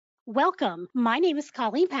Welcome. My name is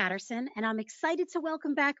Colleen Patterson, and I'm excited to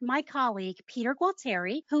welcome back my colleague, Peter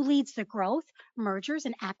Gualtieri, who leads the Growth, Mergers,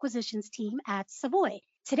 and Acquisitions team at Savoy.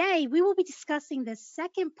 Today, we will be discussing the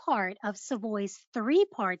second part of Savoy's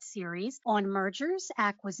three-part series on mergers,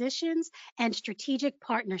 acquisitions, and strategic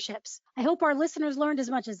partnerships. I hope our listeners learned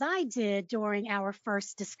as much as I did during our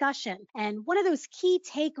first discussion. And one of those key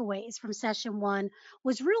takeaways from session one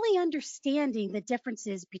was really understanding the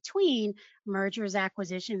differences between mergers,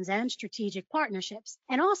 acquisitions, and strategic partnerships.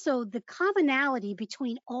 And also the commonality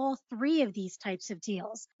between all three of these types of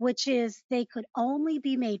deals, which is they could only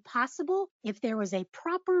be made possible if there was a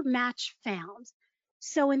proper match found.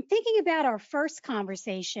 So, in thinking about our first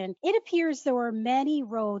conversation, it appears there were many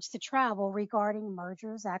roads to travel regarding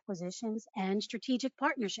mergers, acquisitions, and strategic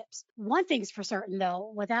partnerships. One thing's for certain,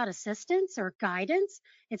 though, without assistance or guidance,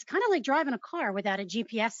 it's kind of like driving a car without a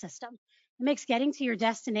GPS system. It makes getting to your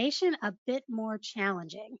destination a bit more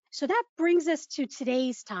challenging. So that brings us to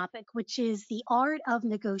today's topic, which is the art of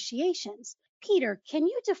negotiations. Peter, can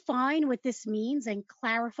you define what this means and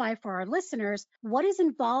clarify for our listeners what is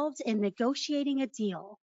involved in negotiating a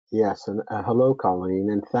deal? Yes, and hello,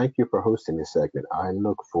 Colleen, and thank you for hosting this segment. I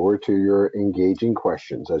look forward to your engaging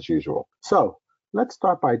questions as usual. So, let's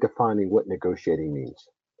start by defining what negotiating means.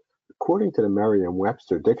 According to the Merriam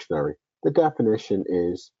Webster Dictionary, the definition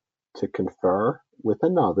is to confer with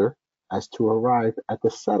another as to arrive at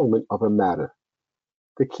the settlement of a matter.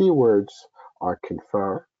 The key words are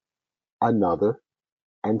confer, another,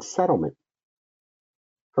 and settlement.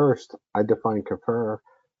 First, I define confer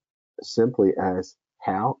simply as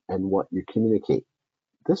how and what you communicate.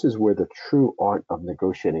 This is where the true art of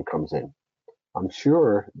negotiating comes in. I'm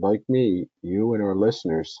sure, like me, you and our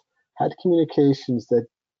listeners had communications that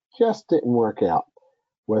just didn't work out.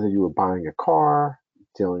 Whether you were buying a car,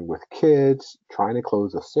 dealing with kids, trying to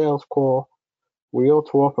close a sales call, we all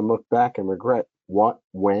too often look back and regret what,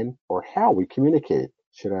 when, or how we communicated.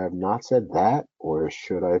 Should I have not said that? Or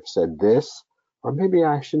should I have said this? Or maybe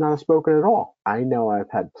I should not have spoken at all. I know I've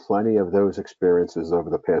had plenty of those experiences over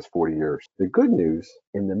the past 40 years. The good news,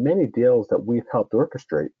 in the many deals that we've helped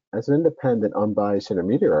orchestrate, as an independent, unbiased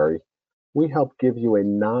intermediary, we help give you a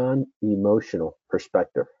non emotional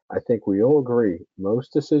perspective. I think we all agree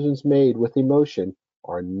most decisions made with emotion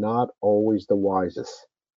are not always the wisest.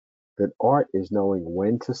 The art is knowing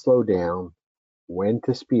when to slow down, when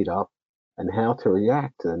to speed up, and how to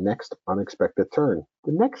react to the next unexpected turn.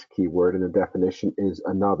 The next key word in the definition is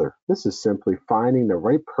another. This is simply finding the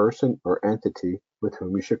right person or entity with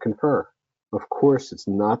whom you should confer. Of course, it's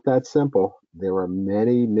not that simple. There are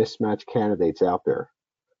many mismatched candidates out there.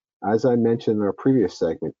 As I mentioned in our previous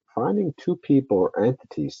segment, finding two people or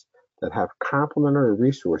entities that have complementary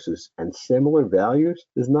resources and similar values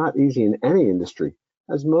is not easy in any industry,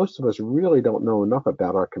 as most of us really don't know enough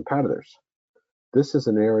about our competitors. This is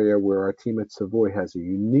an area where our team at Savoy has a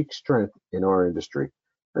unique strength in our industry,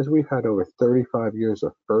 as we've had over 35 years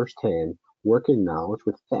of firsthand working knowledge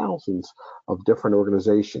with thousands of different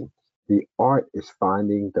organizations. The art is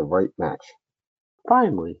finding the right match.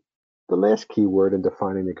 Finally, the last key word in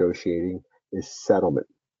defining negotiating is settlement.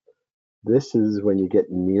 This is when you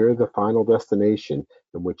get near the final destination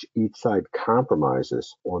in which each side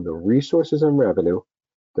compromises on the resources and revenue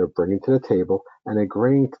they're bringing to the table and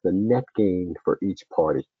agreeing to the net gain for each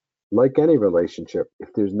party. Like any relationship,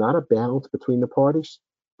 if there's not a balance between the parties,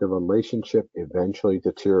 the relationship eventually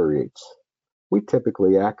deteriorates. We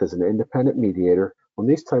typically act as an independent mediator on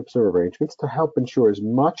these types of arrangements to help ensure as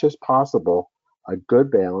much as possible a good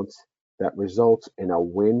balance that results in a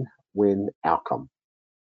win-win outcome.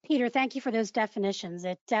 Peter, thank you for those definitions.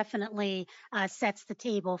 It definitely sets the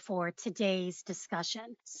table for today's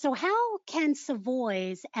discussion. So, how can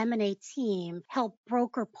Savoy's M&A team help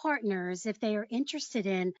broker partners if they are interested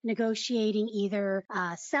in negotiating either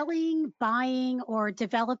selling, buying, or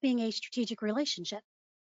developing a strategic relationship?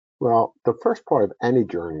 Well, the first part of any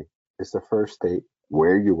journey is to first state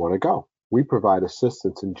where you want to go. We provide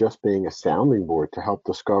assistance in just being a sounding board to help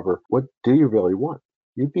discover what do you really want.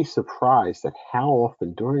 You'd be surprised at how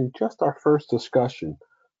often during just our first discussion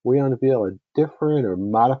we unveil a different or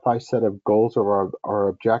modified set of goals or our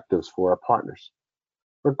objectives for our partners.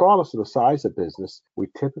 Regardless of the size of business, we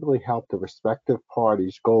typically help the respective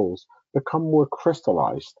parties' goals become more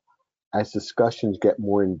crystallized as discussions get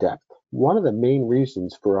more in depth. One of the main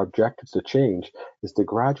reasons for objectives to change is the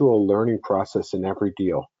gradual learning process in every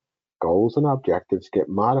deal. Goals and objectives get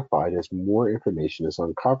modified as more information is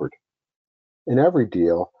uncovered. In every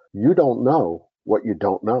deal, you don't know what you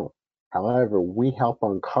don't know. However, we help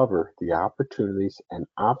uncover the opportunities and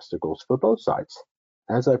obstacles for both sides.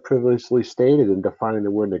 As I previously stated in defining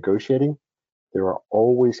the word negotiating, There are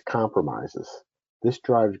always compromises. This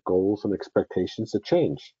drives goals and expectations to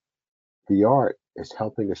change. The art is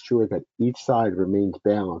helping assure that each side remains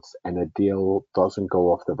balanced and a deal doesn't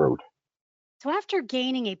go off the road. So, after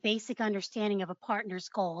gaining a basic understanding of a partner's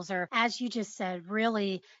goals, or as you just said,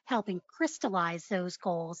 really helping crystallize those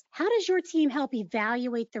goals, how does your team help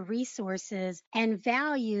evaluate the resources and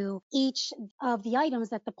value each of the items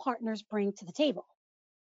that the partners bring to the table?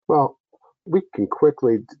 Well, we can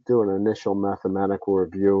quickly do an initial mathematical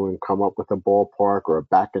review and come up with a ballpark or a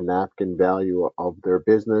back and napkin value of their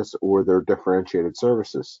business or their differentiated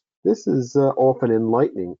services. This is often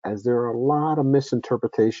enlightening as there are a lot of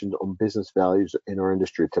misinterpretations on business values in our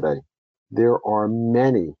industry today. There are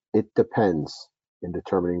many it depends in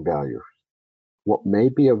determining value. What may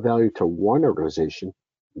be of value to one organization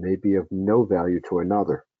may be of no value to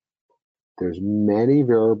another. There's many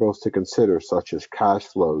variables to consider, such as cash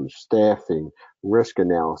flows, staffing, risk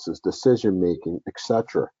analysis, decision making,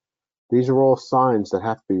 etc. These are all signs that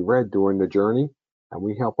have to be read during the journey, and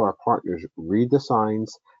we help our partners read the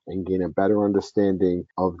signs and gain a better understanding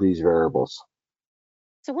of these variables.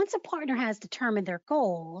 So, once a partner has determined their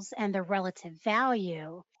goals and their relative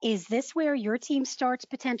value, is this where your team starts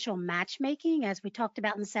potential matchmaking, as we talked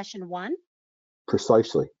about in session one?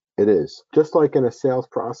 Precisely, it is. Just like in a sales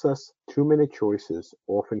process, too many choices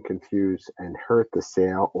often confuse and hurt the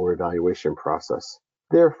sale or evaluation process.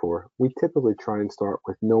 Therefore, we typically try and start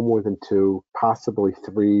with no more than two, possibly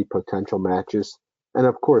three potential matches. And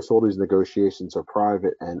of course, all these negotiations are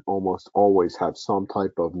private and almost always have some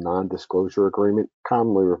type of non disclosure agreement,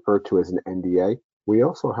 commonly referred to as an NDA. We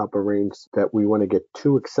also help arrange that we want to get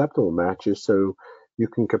two acceptable matches so you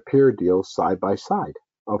can compare deals side by side.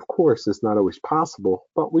 Of course, it's not always possible,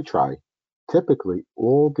 but we try. Typically,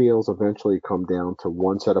 all deals eventually come down to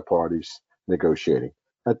one set of parties negotiating.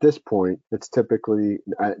 At this point, it's typically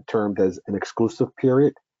termed as an exclusive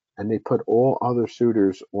period, and they put all other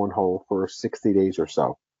suitors on hold for 60 days or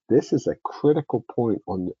so. This is a critical point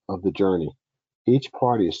of the journey. Each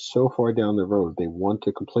party is so far down the road they want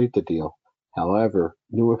to complete the deal. However,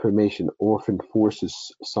 new information often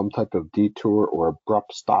forces some type of detour or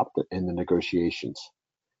abrupt stop in the negotiations.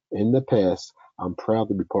 In the past, I'm proud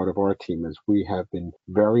to be part of our team as we have been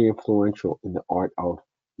very influential in the art of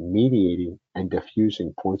mediating and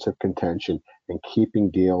diffusing points of contention and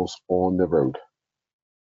keeping deals on the road.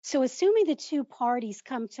 So, assuming the two parties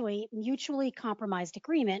come to a mutually compromised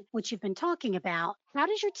agreement, which you've been talking about, how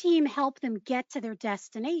does your team help them get to their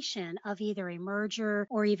destination of either a merger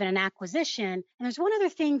or even an acquisition? And there's one other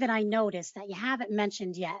thing that I noticed that you haven't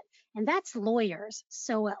mentioned yet, and that's lawyers.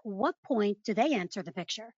 So, at what point do they enter the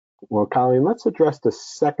picture? Well, Colleen, let's address the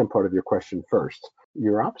second part of your question first.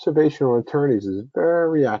 Your observation on attorneys is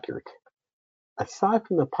very accurate. Aside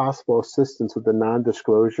from the possible assistance with the non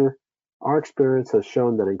disclosure, our experience has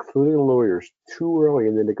shown that including lawyers too early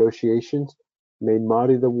in the negotiations may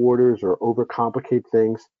muddy the waters or overcomplicate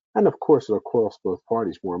things, and of course, it'll cost both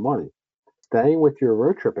parties more money. Staying with your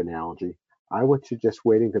road trip analogy, I would suggest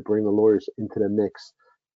waiting to bring the lawyers into the mix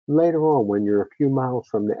later on when you're a few miles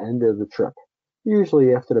from the end of the trip,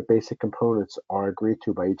 usually after the basic components are agreed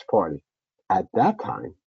to by each party. At that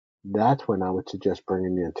time, that's when I would suggest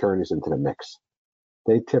bringing the attorneys into the mix.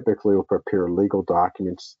 They typically will prepare legal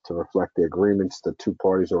documents to reflect the agreements the two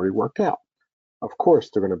parties already worked out. Of course,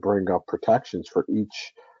 they're going to bring up protections for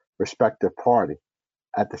each respective party.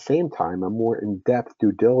 At the same time, a more in depth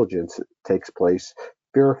due diligence takes place,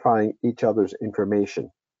 verifying each other's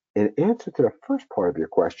information. In answer to the first part of your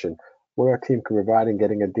question, what our team can provide in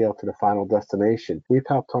getting a deal to the final destination, we've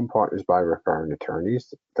helped some partners by referring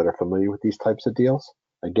attorneys that are familiar with these types of deals.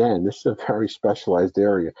 Again, this is a very specialized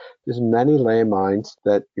area. There's many landmines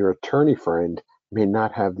that your attorney friend may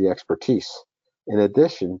not have the expertise. In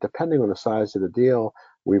addition, depending on the size of the deal,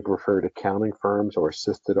 we've referred accounting firms or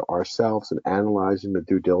assisted ourselves in analyzing the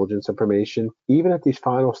due diligence information. Even at these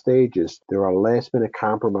final stages, there are last minute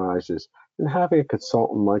compromises, and having a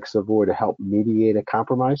consultant like Savoy to help mediate a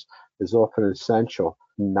compromise is often essential,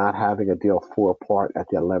 not having a deal fall apart at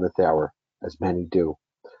the 11th hour, as many do.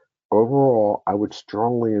 Overall, I would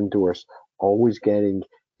strongly endorse always getting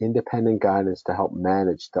independent guidance to help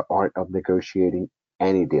manage the art of negotiating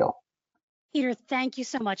any deal. Peter, thank you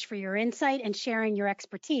so much for your insight and sharing your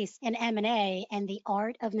expertise in M&A and the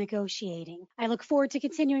art of negotiating. I look forward to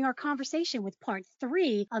continuing our conversation with part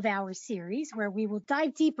 3 of our series, where we will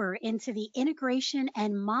dive deeper into the integration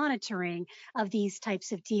and monitoring of these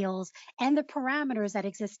types of deals and the parameters that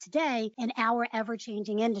exist today in our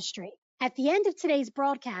ever-changing industry. At the end of today's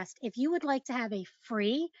broadcast, if you would like to have a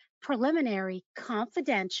free preliminary,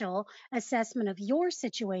 confidential assessment of your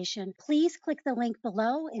situation, please click the link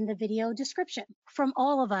below in the video description. From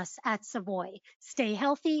all of us at Savoy, stay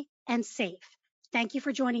healthy and safe. Thank you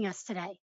for joining us today.